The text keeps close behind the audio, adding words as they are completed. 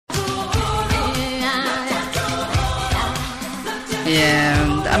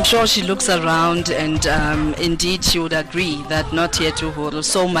Yeah, I'm sure she looks around and indeed she would agree that not yet Uhuru,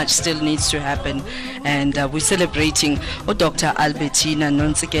 so much still needs to happen. And we're celebrating Dr. Albertina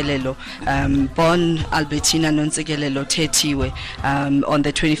Nontsikelelo, born Albertina Nontsikelelo Tetiwe, on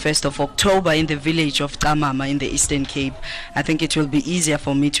the 21st of October in the village of Kamama in the Eastern Cape. I think it will be easier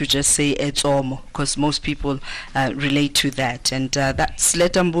for me to just say Etsomo because most people relate to that. And that's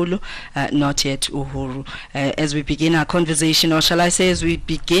Letambulu, not yet Uhuru. As we begin our conversation, or shall I say as we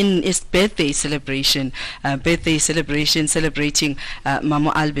begin its birthday celebration, celebrating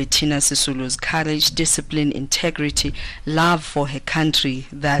Mama Albertina Sisulu's courage, discipline, integrity, love for her country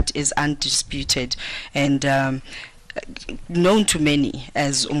that is undisputed and known to many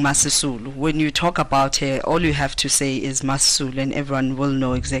as Sisulu. When you talk about her, all you have to say is Sisulu and everyone will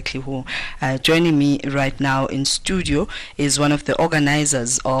know exactly who. Joining me right now in studio is one of the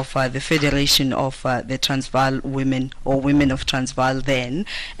organizers of the Federation of the Transvaal Women, or Women of Transvaal then,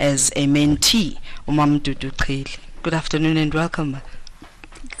 as a mentee, Dudu. Good afternoon and welcome.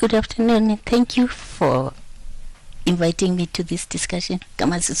 Good afternoon and thank you for inviting me to this discussion.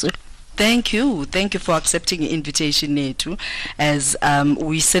 Sisulu. Thank you for accepting the invitation, Netu, as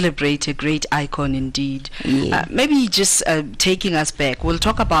we celebrate a great icon indeed. Yeah. Maybe just taking us back, we'll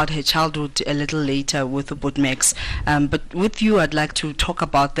talk about her childhood a little later with the Budmex, but with you I'd like to talk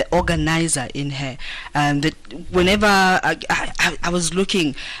about the organizer in her. That whenever I was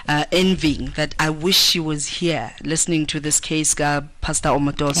looking, envying that I wish she was here listening to this case, Pastor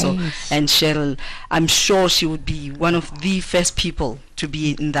Omotoso and Cheryl. I'm sure she would be one of the first people to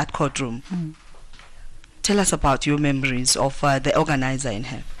be in that courtroom. Tell us about your memories of the organizer in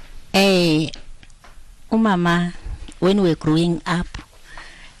her. Umama, when we were growing up,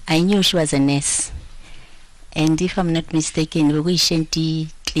 I knew she was a nurse. And if I'm not mistaken, we were in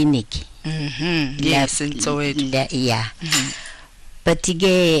Shanti Clinic. Yes, and so it. Yeah. But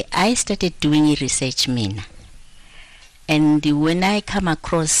I started doing research, and when I come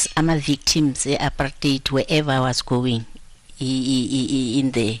across victims of apartheid wherever I was going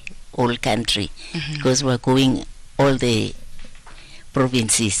in the whole country, because we're going all the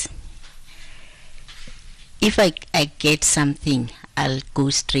provinces. If I get something, I'll go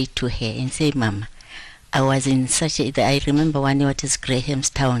straight to her and say, Mama, I was in I remember one what is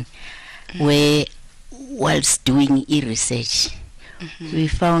Grahamstown, where whilst doing research, we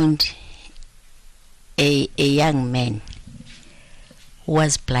found a young man who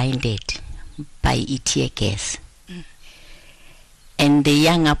was blinded by tear gas. And the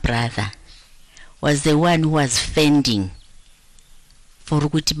younger brother was the one who was fending for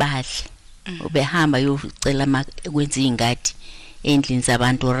ukuthi badle. Ubehamba yocela kwenza ingadi endlini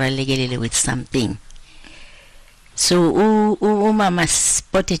zabantu oralekelele with something. So umama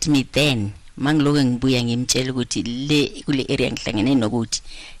spotted me then. Mangiloke ngibuya ngimtshela ukuthi le kule area ngihlangane nokuthi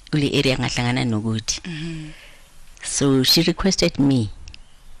kule area ngahlangana nokuthi. So she requested me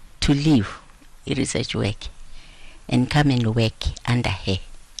to leave research work and come and work under her.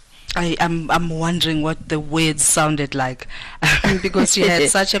 I'm wondering what the words sounded like because she had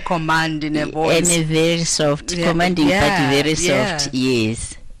such a command in her voice. And a very soft, commanding but very soft,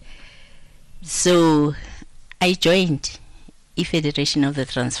 yes. So I joined the Federation of the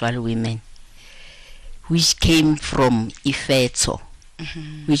Transvaal Women, which came from Ifeto,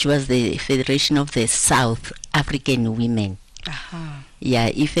 which was the Federation of the South African Women.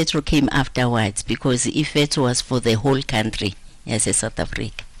 Yeah, Ifeto came afterwards because Ifeto was for the whole country as a South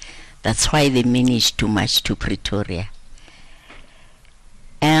Africa. That's why they managed to march to Pretoria.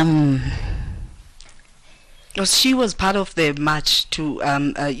 She was part of the march to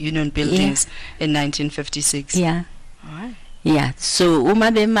Union Buildings in 1956. Yeah. All right. Yeah, so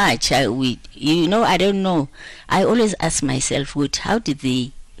Umabe March, I don't know. I always ask myself, how did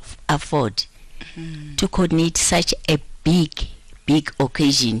they afford to coordinate such a big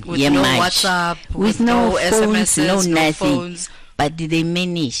occasion? With no WhatsApp, with no phones, SMSs, no nothing. Phones. But they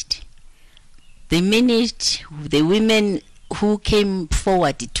managed. They managed, the women who came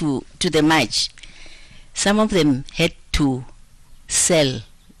forward to the march. Some of them had to sell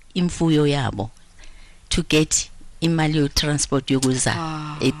imfuyo yabo to get imali transport yokuza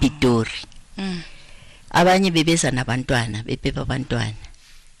ePitori. Abanye bebeza nabantwana, bepepa bantwana.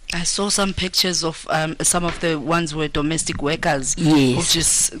 I saw some pictures of some of the ones who were domestic workers who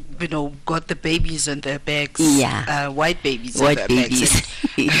just, got the babies in their bags. Yeah. White babies. White babies.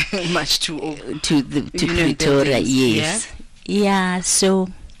 Much too old. To Pretoria, yes. Yeah, so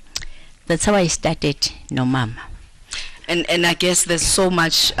that's how I started No Mama. And I guess there's so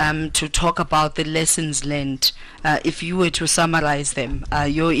much to talk about the lessons learned. If you were to summarize them,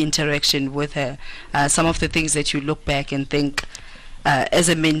 your interaction with her, some of the things that you look back and think, as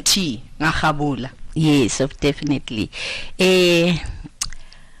a mentee ngakhabula? Yes, definitely.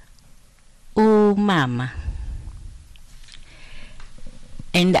 Mama,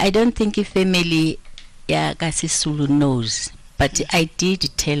 and I don't think if family Sisulu knows, but I did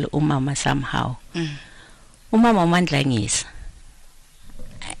tell Mama somehow. Mama mandlangisa.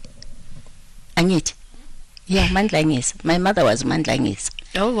 Anyit. Yeah, mandlangisa. My mother was mandlangisa.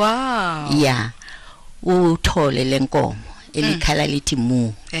 Oh wow. Yeah. Uthole lenkomo elikhala lithi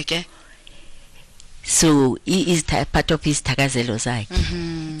mu. Okay. So he is part of his thakazelo zakhe.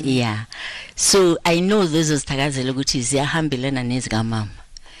 Yeah. So I know those thakazelo ukuthi ziyahambelana nezika mama,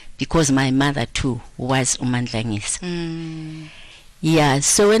 because my mother too was umandlangisa. Yeah,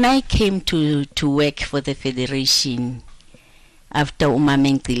 so when I came to work for the federation after umama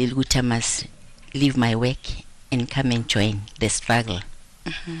engicilile ukuthi I must leave my work and come and join the struggle.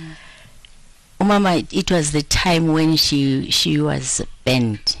 Umama, it was the time when she was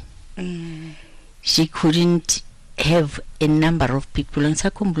banned. She couldn't have a number of people. And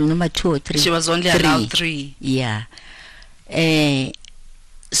number 2 or 3. She was only around 3. Yeah.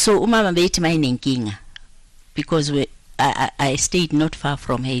 So umama bethi mayinenkinga, because I stayed not far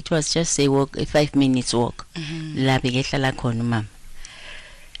from her. It was just a 5 minutes walk. La bekehlala khona umama.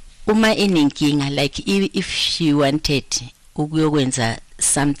 Uma enenkinga, like if she wanted ukuyokwenza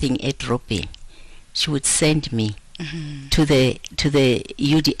something at Robben, she would send me to the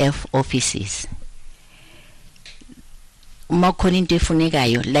UDF offices.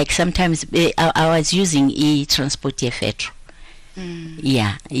 Like sometimes I was using transport fetro.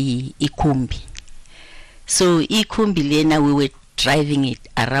 Yeah, ikumbi. So ikumbi lena, we were driving it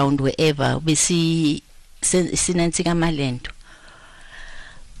around wherever we see sinantsika malento.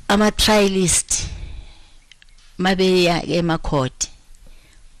 I'm a trialist. Mabeya ema court.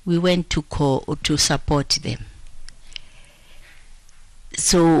 We went to support them.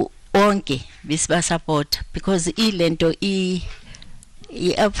 So onke bisba support, because ilento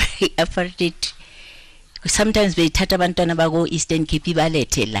apartheid. Sometimes they thatha abantwana bako Eastern Cape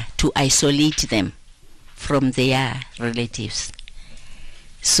balethe la to isolate them from their relatives.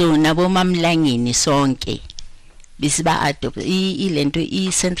 So nabo mamlangini sonke bisiba adopt ilento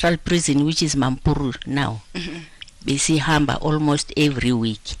central prison, which is Mampuru now. Bisi hamba almost every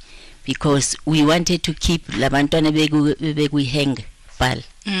week, because we wanted to keep labantwana begu hang pal.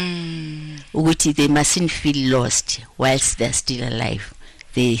 Ukuthi they mustn't feel lost whilst they're still alive.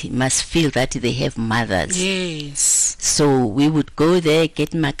 They must feel that they have mothers. Yes. So we would go there,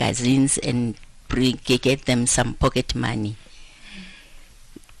 get magazines, and get them some pocket money.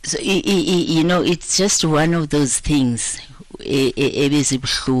 So you know, it's just one of those things.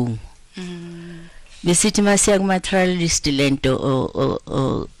 Ebezibhlungu. Besithi masiya kuma-trialist lento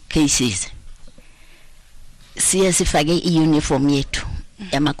or cases, siya sifake i-uniform yethu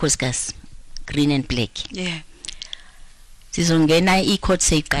yamakhosikazi, green and black. Yeah. Sizongena i-court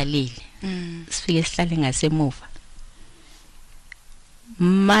seyiqalile. Sifike sihlale ngasemuva.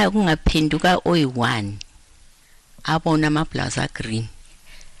 Ma kungaphenduka oyi-1 abona ama-blouse green,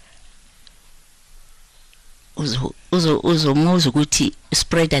 uzomuza ukuthi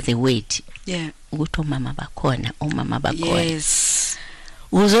spread the weight. Yeah. Ukuthi omama bakhona. Yes.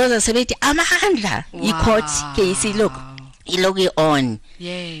 Uzoza sebethi amandla i-court case iloku on.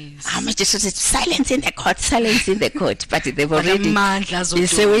 Yes. I'm just silence in the court, but they've already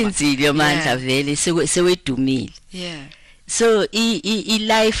sewenzile amandla vele sewedumile. Yeah. So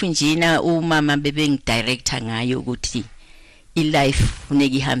i-life njina umama bebengidirector ngayo ukuthi i-life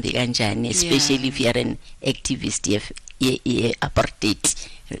funeka ihambe kanjani, especially if you are an activist ye-apartheid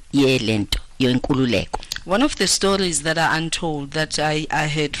yelento yenkululeko. One of the stories that are untold that I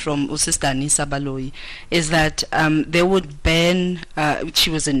heard from Sister Anisa Baloyi is that they would ban, she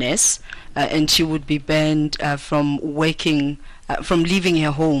was a nurse, and she would be banned from working, from leaving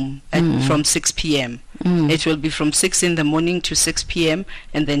her home from 6 p.m. It will be from 6 in the morning to 6 p.m.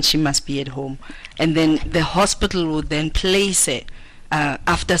 and then she must be at home. And then the hospital would then place her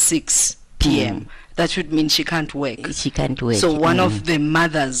after 6 p.m. That would mean she can't work. She can't work. So one of the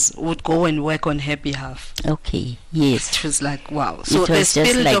mothers would go and work on her behalf. Okay, yes. It was like, wow. So the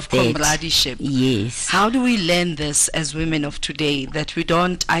spirit like of comradeship. Yes. How do we learn this as women of today, that we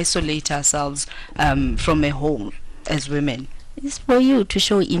don't isolate ourselves from a home as women? It's for you to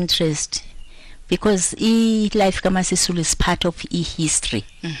show interest, because life kama Sisulu is part of history.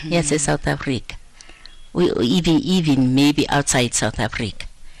 Yes, in South Africa. We even maybe outside South Africa.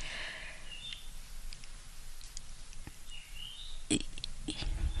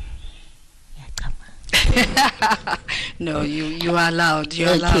 No, you are allowed. You're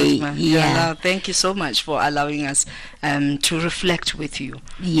Okay, allowed, man. You're yeah. allowed. Thank you so much for allowing us to reflect with you.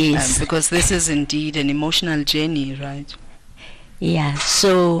 Yes. Because this is indeed an emotional journey, right? Yeah,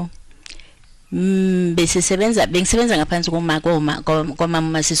 so bengisebenza ngaphansi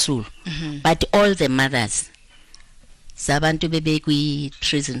komama Sisulu, but all the mothers zabantu bebe kwi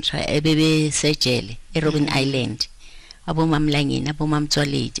prison trial bebe sejele eRobben Island, abomamlangeni,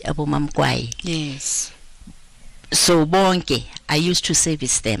 abomamtswaledi, abomamkwayi. Yes. So bonke I used to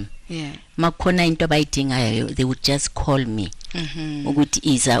service them. Yeah. Makhona into abayidingayo, they would just call me ukuthi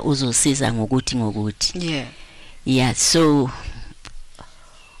iza uzosiza ngokuthi. Yeah. Yeah, so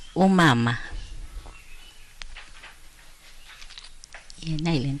umama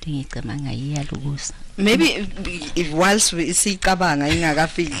yena ilento ngicabanga iyalukusa. Maybe if whilst we see Kabanga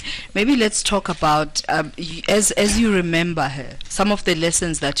ingakafiki, maybe let's talk about as you remember her, some of the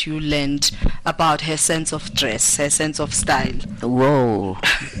lessons that you learned about her sense of dress, her sense of style. Whoa.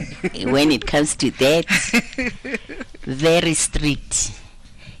 When it comes to that, very strict.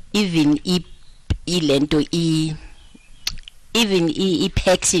 Even ilento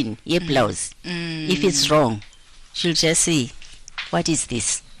pattern, blouse. If it's wrong, she'll just say, what is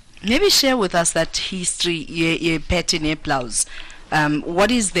this? Maybe share with us that history, your pattern, your blouse. What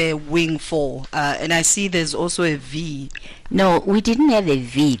is the wing for? And I see there's also a V. No, we didn't have a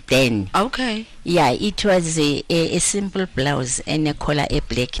V then. Okay. Yeah, it was a simple blouse and a collar a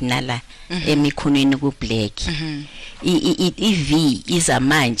black nala, a mikunini black. V is a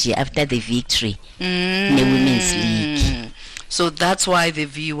manje after the victory in the Women's League. So that's why the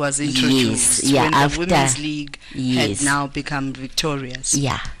V was introduced. Yes, yeah, when after the Women's League had now become victorious.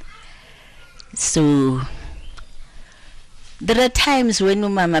 Yeah. So there are times when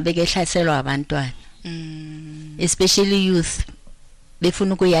umama bekehlaselwa abantwana, especially youth,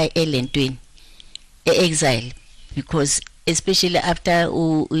 befuna ukuya elentweni, exile, because especially after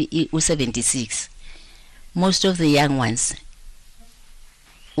 76, most of the young ones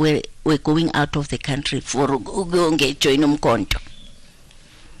were going out of the country for join umkhonto.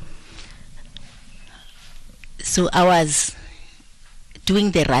 So I was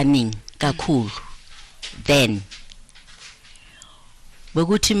doing the running kakhulu then.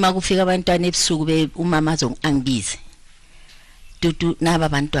 Bokuthi makufika abantwana ebusuku umama angibize. Dudu naba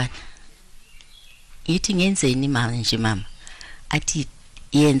abantwana. Yithi ngenzeni manje mama? Athi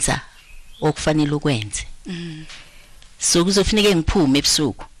yenza okufanele ukwenze. So kuzofuneka ngiphume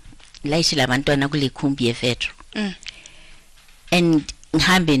ebusuku. Layishe labantwana kule khumbi yefetro. And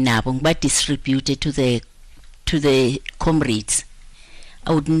ngihambe nabo ngiba distributed to the comrades.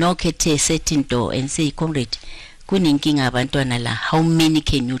 I would knock at a certain door and say, comrade, kuninkinga abantwana la, how many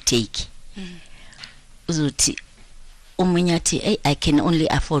can you take? Uzuthi omunye athi I can only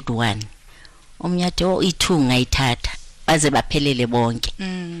afford one. Omunye athi i2 ngayithatha baze baphelele bonke.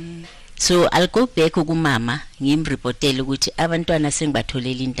 So I'll go back kumama ngimreportele ukuthi abantwana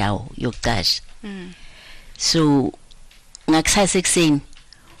sengibatholela indawo yokucasha. So ngakusasa ekseni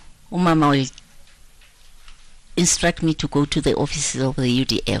umama will instruct me to go to the offices of the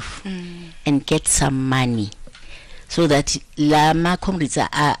UDF and get some money so that lama comrades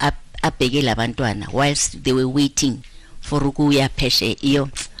abheke labantwana whilst they were waiting for ukuya pheshe iyo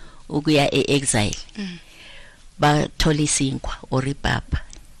ukuya exile bathole isinkwa or ipapa.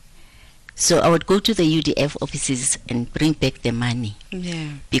 So I would go to the UDF offices and bring back the money. Yeah.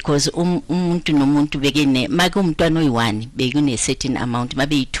 Because umuntu nomuntu bekene make umntwana oyi1 bekune certain amount,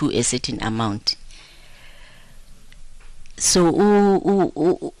 maybe 2 a certain amount. So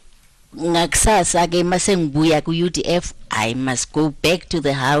ngakusasa ke mase ngibuya ku UDF, I must go back to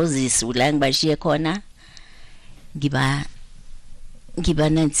the houses ula ngibashiye khona ngiba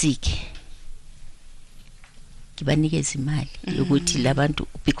nansike ngibanikeza imali yokuthi labantu,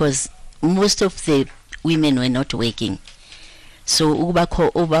 because most of the women were not working. So ukuba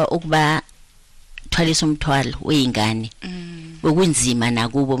thwalisa umthwalo weingane okunzima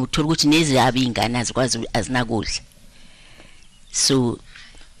nakubo, uthola ukuthi neziyabe ingane azikwazi azinakudla. So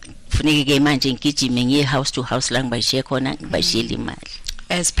funeke ke manje ngigijime ngiye house to house la ngibashiye khona ngibashiyela imali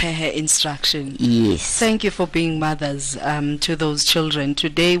as per her instruction. Yes. Thank you for being mothers to those children.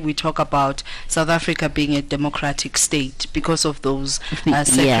 Today we talk about South Africa being a democratic state because of those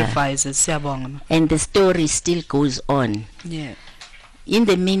sacrifices. And the story still goes on. Yeah. In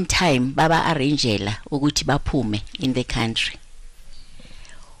the meantime, baba arrangela ukuthi baphume in the country.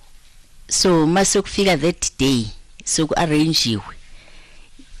 So masokufika that day, so arrangiwe.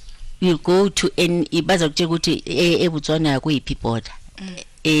 We'll go to ibazokutshela ukuthi eBotswana kuyiphi border.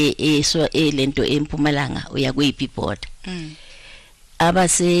 So lento eMpumalanga uya kuyiphi border.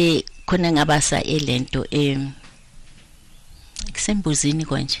 Abase khona ngabasa elento kusembuzini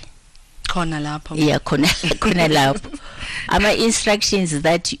konje khona lapho yeah khona lapho ama instructions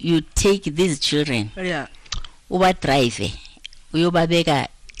that you take these children yeah uba drive uyobabeka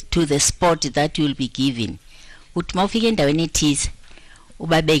to the spot that you will be given uthi mawufika endaweni ethize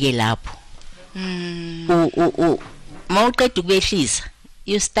ubabeke lapho mawuqeda ukubehlisa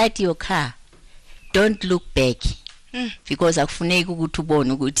you start your car, don't look back because akufuneki ukuthi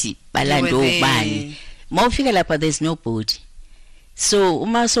ubone ukuthi balando ubani mawufika lapha there's nobody. So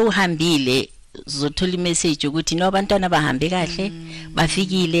uma sowuhambile uzothola imessage ukuthi no abantwana bahambe kahle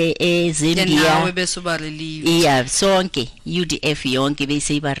bafikile eZambia nawe bese uba relieved yeah sonke UDF yonke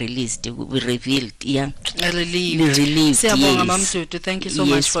bese iba released we revealed yeah relieved. Siyabonga Mam Dudu, thank you so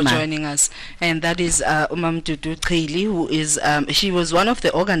much for joining us, and that is Mam Dudu Chili, who is she was one of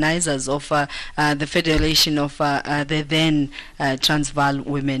the organizers of the Federation of the then Transvaal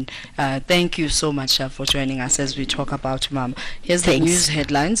women. Thank you so much for joining us as we talk about Mam. Here's the news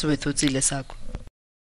headlines with Utsile Sako.